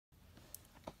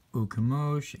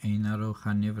Ukamosh ein aroch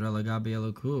hanivra lagabi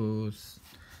elokus.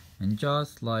 And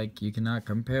just like you cannot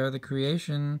compare the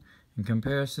creation in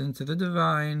comparison to the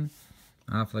divine,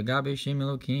 af lagabi shem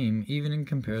E-lokim, even in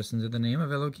comparison to the name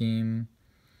of E-lokim.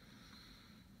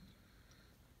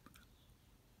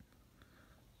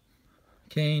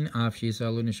 Kain af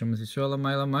shisalu neshamas Yisrael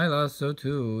maila maila, so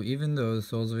too, even though the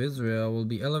souls of Israel will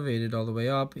be elevated all the way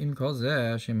up, im kol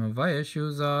zeh shem Havaya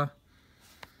shuza.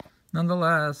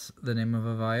 Nonetheless, the name of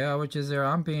Havaya, which is their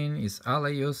Ampin, is Ala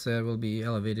Yoser, will be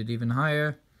elevated even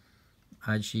higher,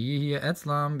 Ad Shiyihya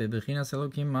Etzlam Bebechinas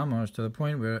E-lokim Mamar, to the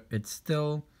point where it's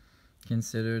still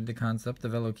considered the concept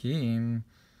of E-lokim,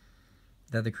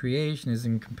 that the creation is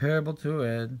incomparable to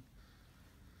it,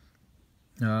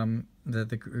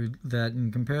 that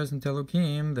in comparison to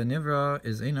E-lokim, the Nivra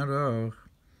is Ein Aroch.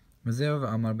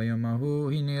 Amar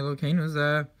Bayomahu Hine Elokeinu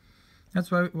Zeh. That's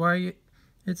why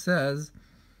it says,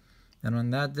 and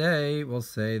on that day we'll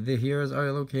say, the here is our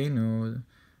Elokeinu,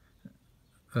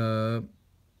 who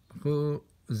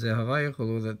Havaya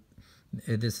Chulu, that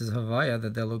this is Havaya,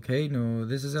 that the Elokeinu,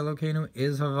 this is Elokeinu,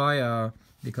 is Havaya,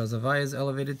 because Havaya is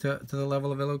elevated to the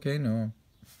level of Elokeinu,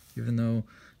 even though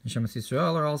Neshamas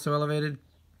Yisrael are also elevated.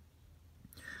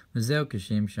 And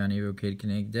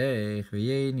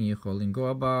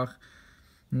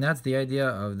that's the idea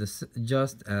of this,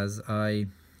 just as I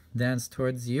dance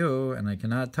towards you and I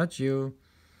cannot touch you,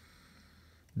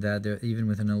 that there, even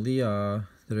with an aliyah,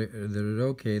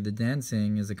 the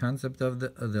dancing is a concept of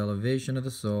the elevation of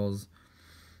the souls.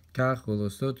 All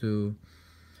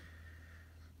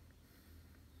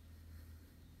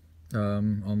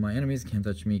my enemies can't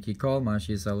touch me.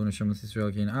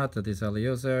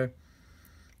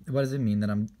 What does it mean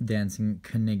that I'm dancing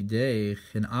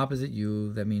kenegdeich, in opposite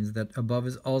you? That means that above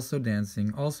is also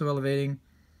dancing, also elevating.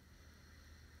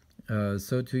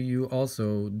 So too you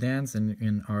also dance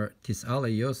in our tis'ale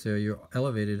yoser, you're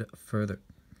elevated further.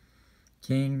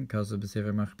 King, kaso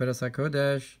b'sefer machperes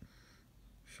hakodesh,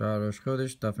 sharosh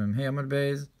chodesh, daf mem hey amud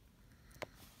beis.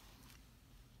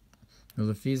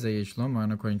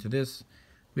 And according to this,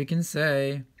 we can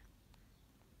say,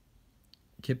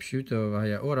 Kipshuto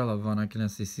v'haya Ohr Halavana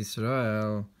knesses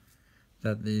Yisrael,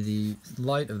 that the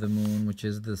light of the moon, which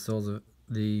is the souls of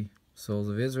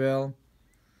Israel,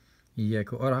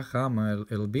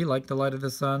 it'll be like the light of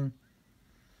the sun.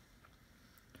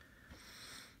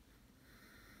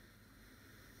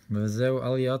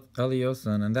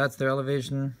 And that's their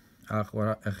elevation. But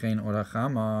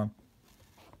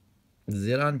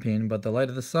the light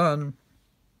of the sun,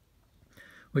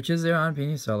 which is their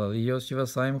Anpin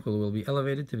Yisrael, will be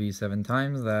elevated to be 7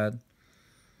 times that.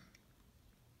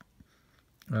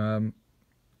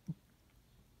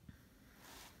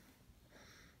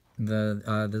 The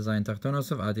Zayin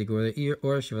Tachtonos of Atik,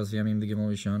 or Shivas Yamim, the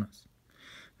Gimel Rishonos.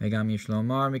 Megam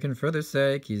Yishlomar, we can further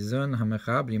say, Kizun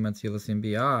Hamechabri Matzilasim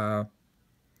Bi'ah,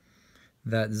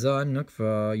 that Zon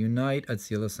Nukva unite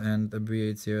Atzilus and the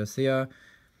Bria Yitzirasiyah,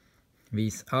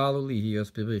 Vis'alu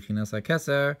Lihios Bibrichinas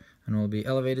HaKeser, and will be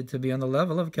elevated to be on the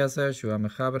level of Keser, Shua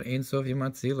Mechaber Ein Sof Yim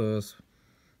Atzilus,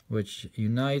 which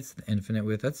unites the infinite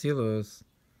with Atzilus.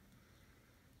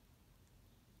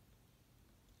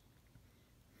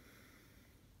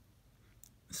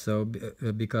 So,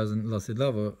 because in Lasid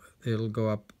level, it'll go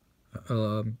up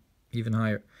even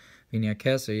higher. Now in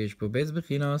Keser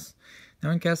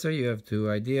you have 2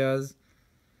 ideas.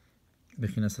 The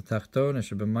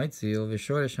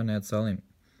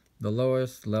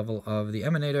lowest level of the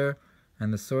emanator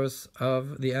and the source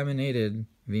of the emanated.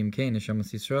 If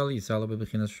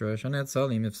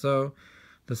so,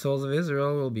 the souls of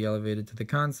Israel will be elevated to the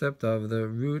concept of the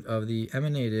root of the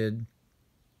emanated,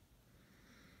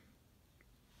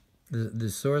 the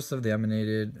source of the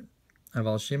emanated. But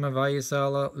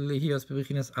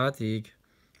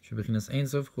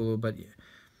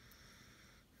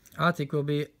Atik will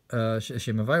be,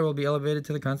 Shem Havaya will be elevated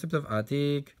to the concept of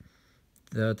Atik,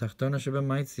 the Tachtona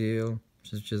Shebemaitzil,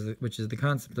 which is the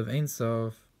concept of Ein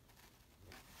Sof.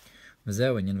 And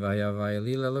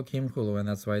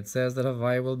that's why it says that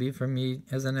Havaya will be for me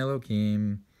as an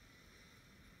E-lokim.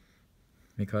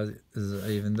 Because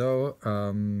even though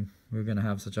we're going to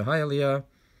have such a high aliyah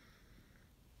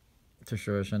to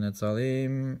Shorosh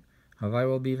HaNetzalim, Havaya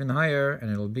will be even higher,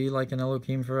 and it'll be like an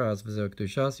E-lokim for us.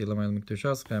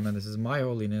 And this is my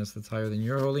holiness that's higher than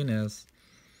your holiness.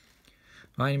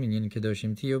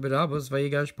 Kdoshim Tihiyu b'rabos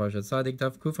vayigash Parshas Tzadik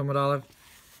Daf Kuf Amud Aleph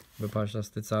v'Parshas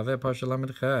Tetzaveh Parsha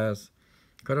Lamed Ches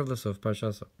Karav L'sof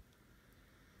Parshasa.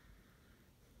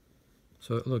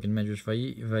 So look in Medrash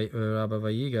Rabba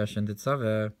Vayigash and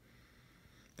Tetzaveh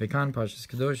v'kan Parshas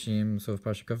Kedoshim Sof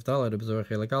Parsha Kaf Daled B'zor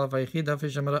Chelek Aleph Vaychid Daf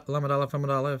Lamed Aleph Amud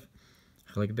Aleph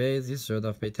Chelik Beis Yisro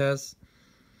Daf Beites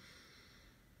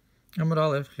Amud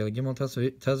Aleph Chelik Gimel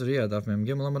Tazriya Daf Mem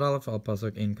Gimel Amud Aleph Al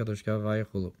Pasuk In Kadoshka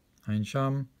Vayikra Ein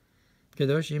Sham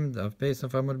Kedoshim Daf Beis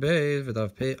Af Amud Beis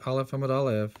V'Daf Pei Aleph Amud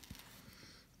Aleph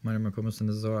Mamer Makumus in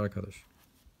the Zohar Kadosh.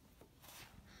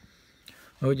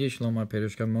 Odi Shloma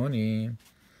Perush Kmoni.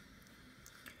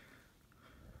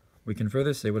 We can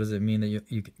further say, what does it mean that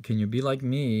you can you be like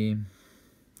me?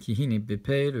 Because when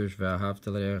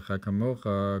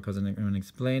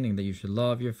explaining that you should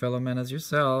love your fellow man as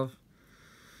yourself,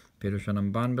 the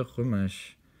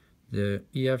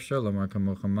EF Shalom or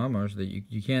Mamar, that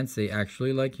you can't say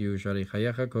actually like you,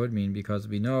 because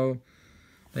we know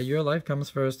that your life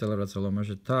comes first.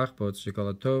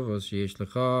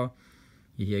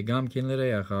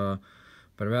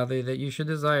 But rather that you should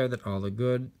desire that all the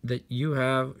good that you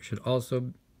have should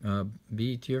also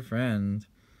be to your friend.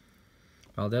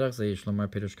 So too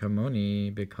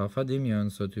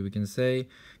we can say,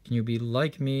 can you be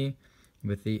like me,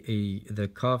 with the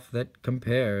kaf that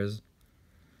compares.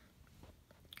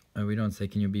 We don't say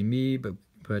can you be me, but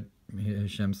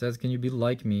Hashem says can you be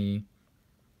like me.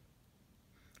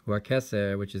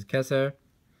 Keser, which is keser,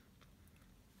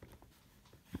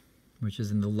 which is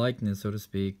in the likeness, so to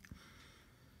speak.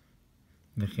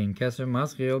 V'chein keser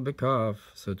maschil b'kaf.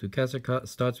 So to keser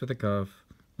starts with a kaf,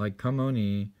 like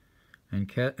kmoni.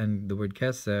 And the word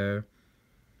keser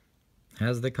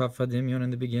has the kaf hadimyon in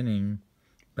the beginning,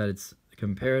 but it's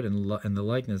compared in the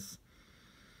likeness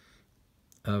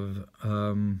of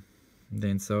the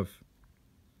Ein Sof.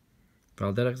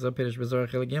 V'al derech zeh Pirish b'Zohar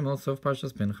Chelik Gimel Sof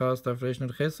Parshas Pinchas Daf Reish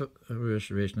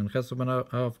Nun Ches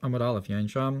Amud Aleph Yain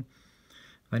Sham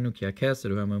Vaynu Ki HaKeser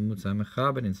Hu HaMamutza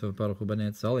Mechaber In Sof Baruch Hu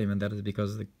B'nei Tzalim, and that is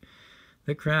because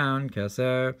the crown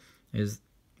keser is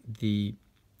the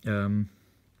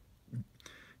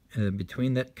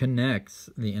between that connects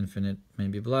the infinite may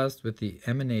be blessed with the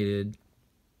emanated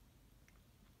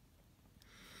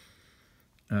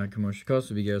if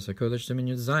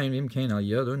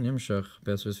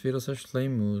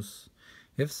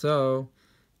so,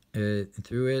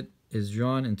 through it is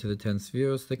drawn into the 10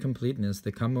 spheres the completeness,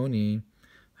 the kmoni,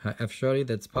 ha'efshari,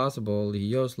 that's possible,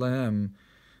 lihiyos lahem,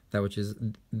 that which is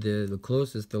the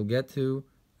closest they'll get to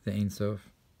the Ein Sof.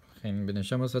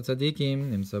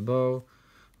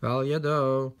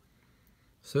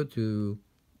 So too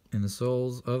in the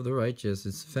souls of the righteous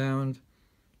is found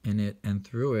in it and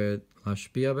through it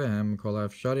lashpia behem kol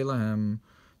ha'efshari lahem,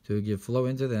 to give flow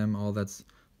into them all that's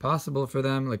possible for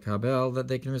them, lekabel, that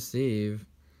they can receive.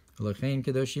 Lechein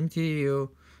kedoshim tihiyu,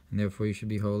 and therefore you should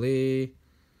be holy.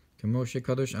 Kemoshe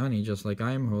kadosh ani, just like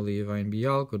I am holy. Vayin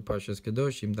biyalkut Parshas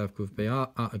Kedoshim daf kuf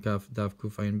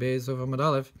ayin beis of Amud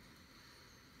Aleph.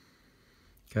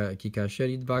 Where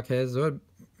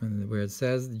it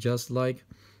says, just like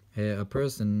a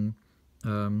person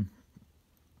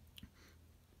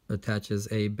attaches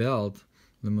a belt,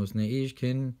 or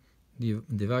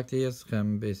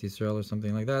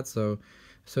something like that. So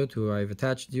too I've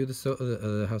attached you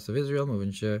the house of Israel.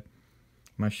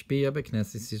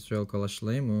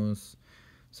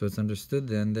 So it's understood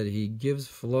then that he gives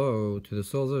flow to the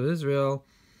souls of Israel,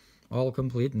 all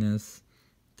completeness,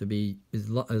 to be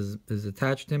as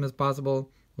attached to him as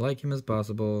possible, like him as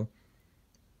possible,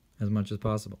 as much as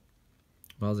possible.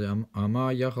 And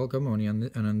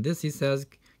on this he says,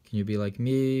 can you be like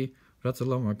me? Can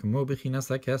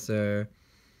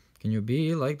you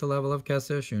be like the level of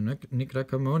keser, nikra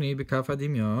kmoni b'kaf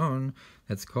hadimyon,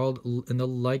 that's called in the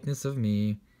likeness of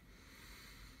me,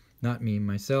 not me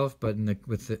myself, but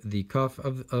with the kaf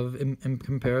of in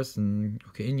comparison,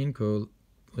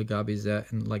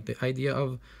 and like the idea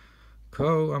of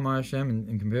ko amar Hashem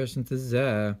in comparison to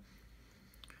zeh.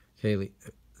 Okay,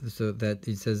 so that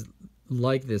he says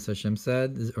like this, Hashem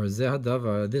said, or zeh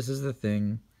hadavar, this is the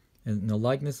thing, in the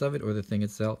likeness of it or the thing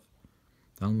itself.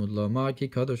 Talmud lo amar ki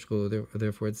kadosh hu,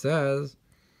 therefore it says,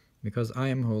 because I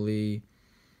am holy,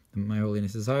 my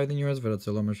holiness is higher than yours.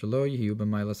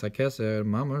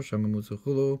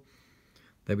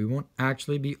 That we won't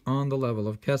actually be on the level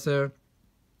of keser,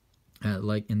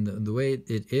 like in the way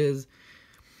it is,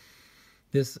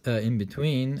 this in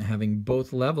between, having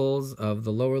both levels of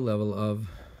the lower level of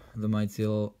the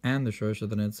Maitzil and the Shosh of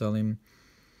the Netzalim.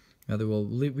 They will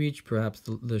reach perhaps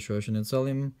the Shosh and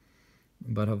Netzalim,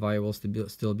 but Havaya will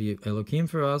still be E-lokim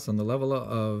for us on the level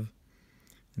of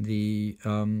the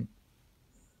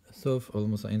Sof,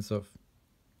 almost Ein Sof.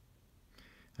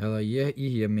 But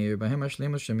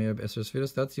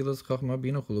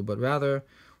rather,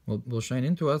 will shine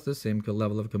into us the same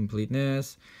level of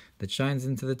completeness that shines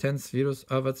into the 10 spheres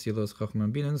of Atzilus,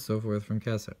 Chochmah, Bina, and so forth from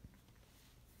Keser.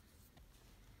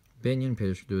 Benyan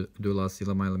Perish Gdulasi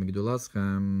Lamayla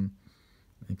Migdulaschem,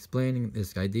 explaining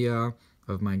this idea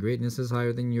of my greatness is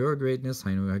higher than your greatness,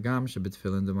 Hainu Hagam Shabbat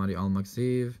Damari Al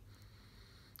Maksiv,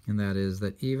 and that is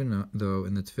that even though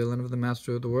in the tefillin of the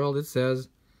Master of the world it says,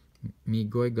 Mi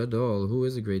Goy Gadol, who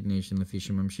is a great nation,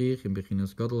 Lefisha Mamshich, in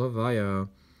Bechinas Gadol Havaya,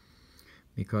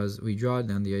 because we draw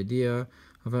down the idea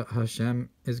of Hashem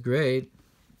is great,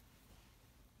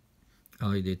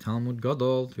 Alidei Talmud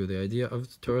Gadol, through the idea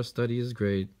of Torah study is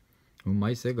great,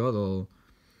 Umaise Gadol,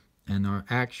 and our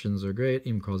actions are great.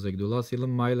 Nonetheless,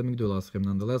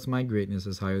 my greatness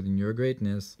is higher than your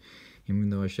greatness, even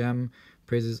though Hashem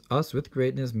praises us with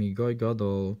greatness, Migoy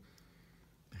Gadol,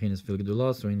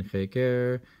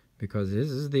 because this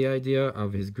is the idea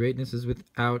of his greatness is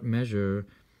without measure,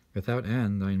 without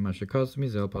end.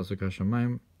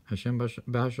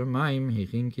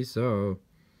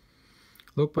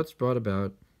 Look what's brought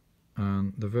about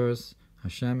the verse,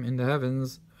 Hashem in the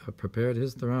heavens prepared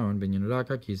his throne,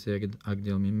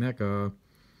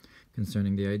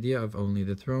 concerning the idea of only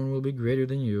the throne will be greater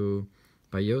than you,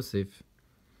 by Yosef.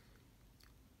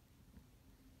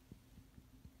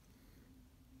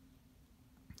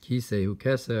 Kisehu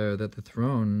Keser, that the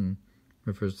throne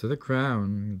refers to the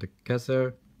crown, the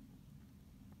Keser.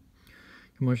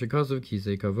 Like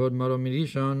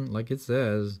it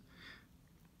says,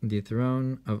 the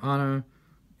throne of honor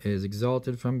is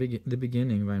exalted from the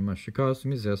beginning.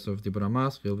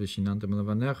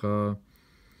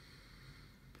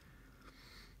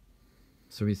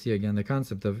 So we see again the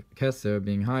concept of Keser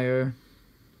being higher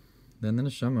than the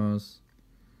Neshamos.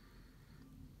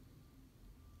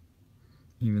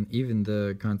 Even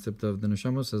the concept of the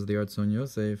Neshamos as the Artzon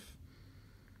Yosef.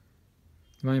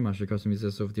 And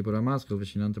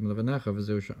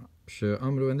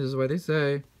this is why they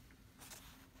say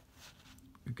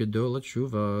Gadol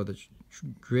Tshuva, that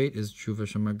great is Tshuva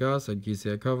Shamagas at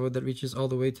Gisei Kavod, that reaches all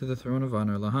the way to the throne of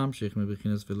honor. Laham Sheikh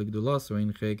Mebichinas Viligdulas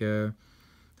Oin Cheker,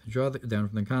 to draw down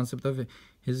from the concept of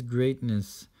his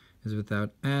greatness is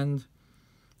without end,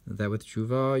 that with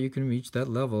Tshuva you can reach that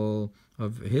level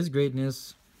of his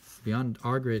greatness beyond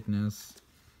our greatness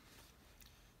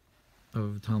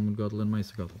of Talmud Gadol and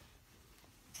Maisa Gadol.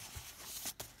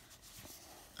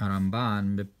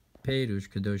 Aramban Beperush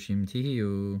Kedoshim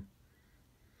Tihiyu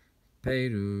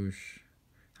Perush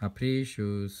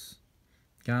Haprishus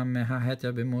Gam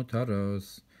Mehaheta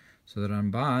B'Motaros. So the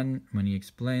Ramban, when he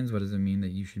explains what does it mean that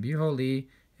you should be holy,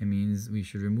 it means we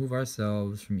should remove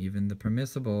ourselves from even the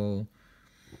permissible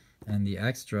and the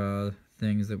extra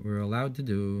things that we're allowed to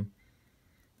do.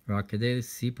 Rakadei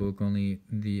Sipuk, only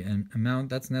the amount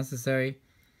that's necessary.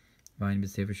 Vayin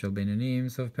B'Sefer Shel Beinanim,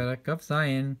 Sof Perak Kaf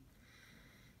Zayin.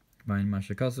 Vayin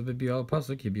Mashakasu B'Biol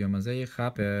Pasuk Yibiyom Azei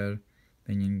Chaper.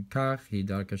 And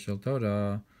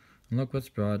look what's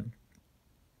brought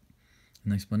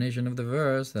an explanation of the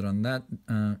verse that on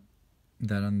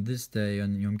this day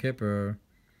on Yom Kippur,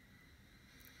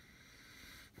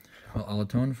 well, I'll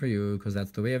atone for you because that's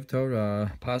the way of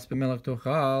Torah. Pas b'melech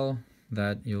tochal,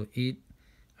 that you'll eat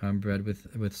bread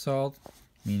with salt,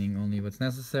 meaning only what's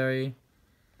necessary.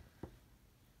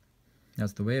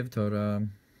 That's the way of Torah.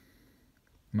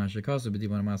 Mashakasu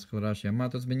b'divan maskal Rashi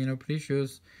amatos benino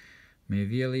prishus.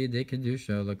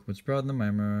 Look what's brought in the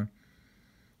Mamer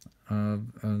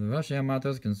of the Rashi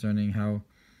Amatos concerning how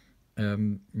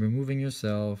removing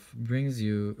yourself brings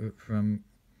you from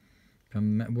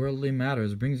worldly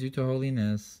matters, brings you to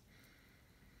holiness.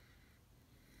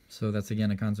 So that's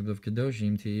again a concept of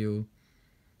Kedoshim, Tihiyu.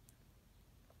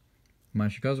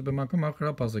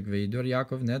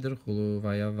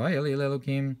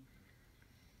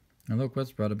 And look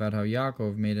what's brought about how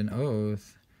Yaakov made an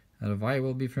oath that Havaya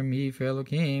will be for me, for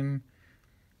E-lokim.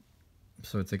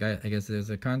 So it's I guess there's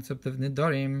a concept of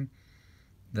nidarim,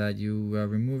 that you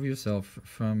remove yourself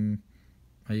from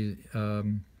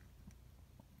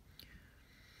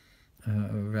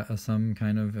some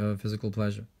kind of physical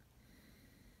pleasure.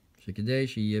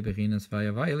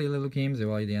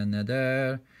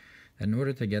 In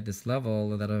order to get this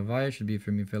level, that Havaya should be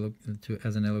for me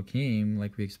as an E-lokim,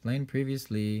 like we explained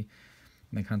previously,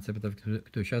 the concept of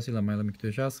Kedushasi Lamayla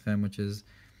Mikdushaschem, which is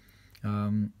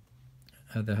the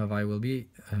Havaya will be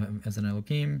as an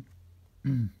E-lokim,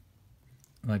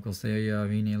 like we'll say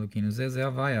Vini E-lokim Zeh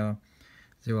Havaya.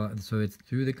 So it's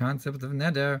through the concept of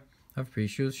neder, of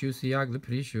prishus, shusiyag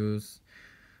leprishus,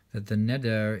 that the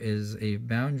neder is a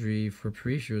boundary for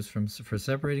prishus, for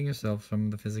separating yourself from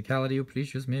the physicality of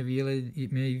prishus,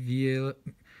 mevil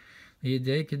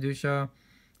yedei kedusha,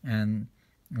 and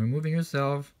removing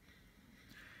yourself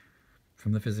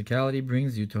from the physicality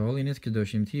brings you to holiness.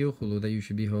 Kedoshim tihiyu chulu, that you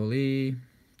should be holy.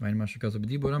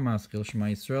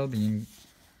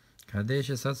 Kadesh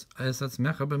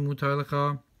esatzmecha b'mutar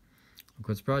lecha. Look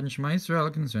what's brought in Shema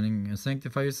Yisrael concerning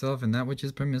sanctify yourself in that which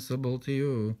is permissible to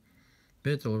you.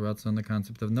 Bittul ratzon, the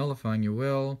concept of nullifying your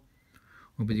will.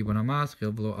 Ubedibon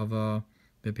hamaschil v'lo ava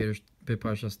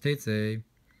beparshas tetzei.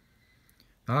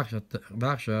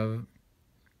 V'achshav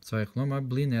tzarich lomar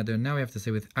bli neder. Now we have to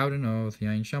say without an oath.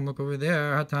 Yain sham, look over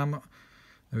there. Hatam,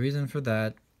 the reason for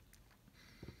that,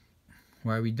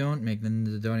 why we don't make the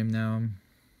nedarim now.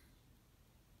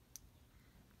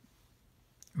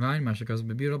 Vayin mashakas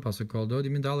bebiro pasuk kol dodi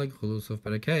midalig chulusof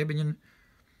parakei binyan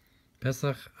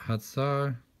Pesach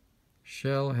hatzar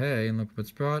shel hey. And look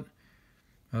what's brought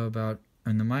about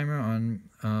in the Mamer on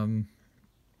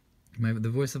the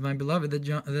voice of my beloved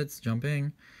that's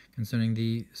jumping, concerning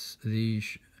the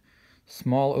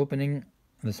small opening,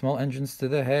 the small entrance to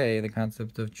the hay, the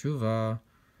concept of tshuva.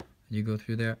 You go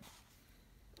through there.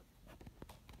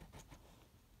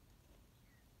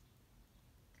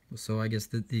 So I guess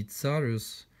the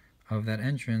tsarus of that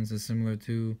entrance is similar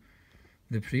to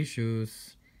the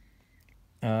prishus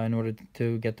in order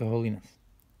to get to holiness.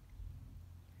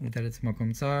 That it's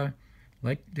makom tsar,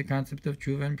 like the concept of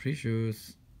tshuva and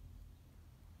prishus.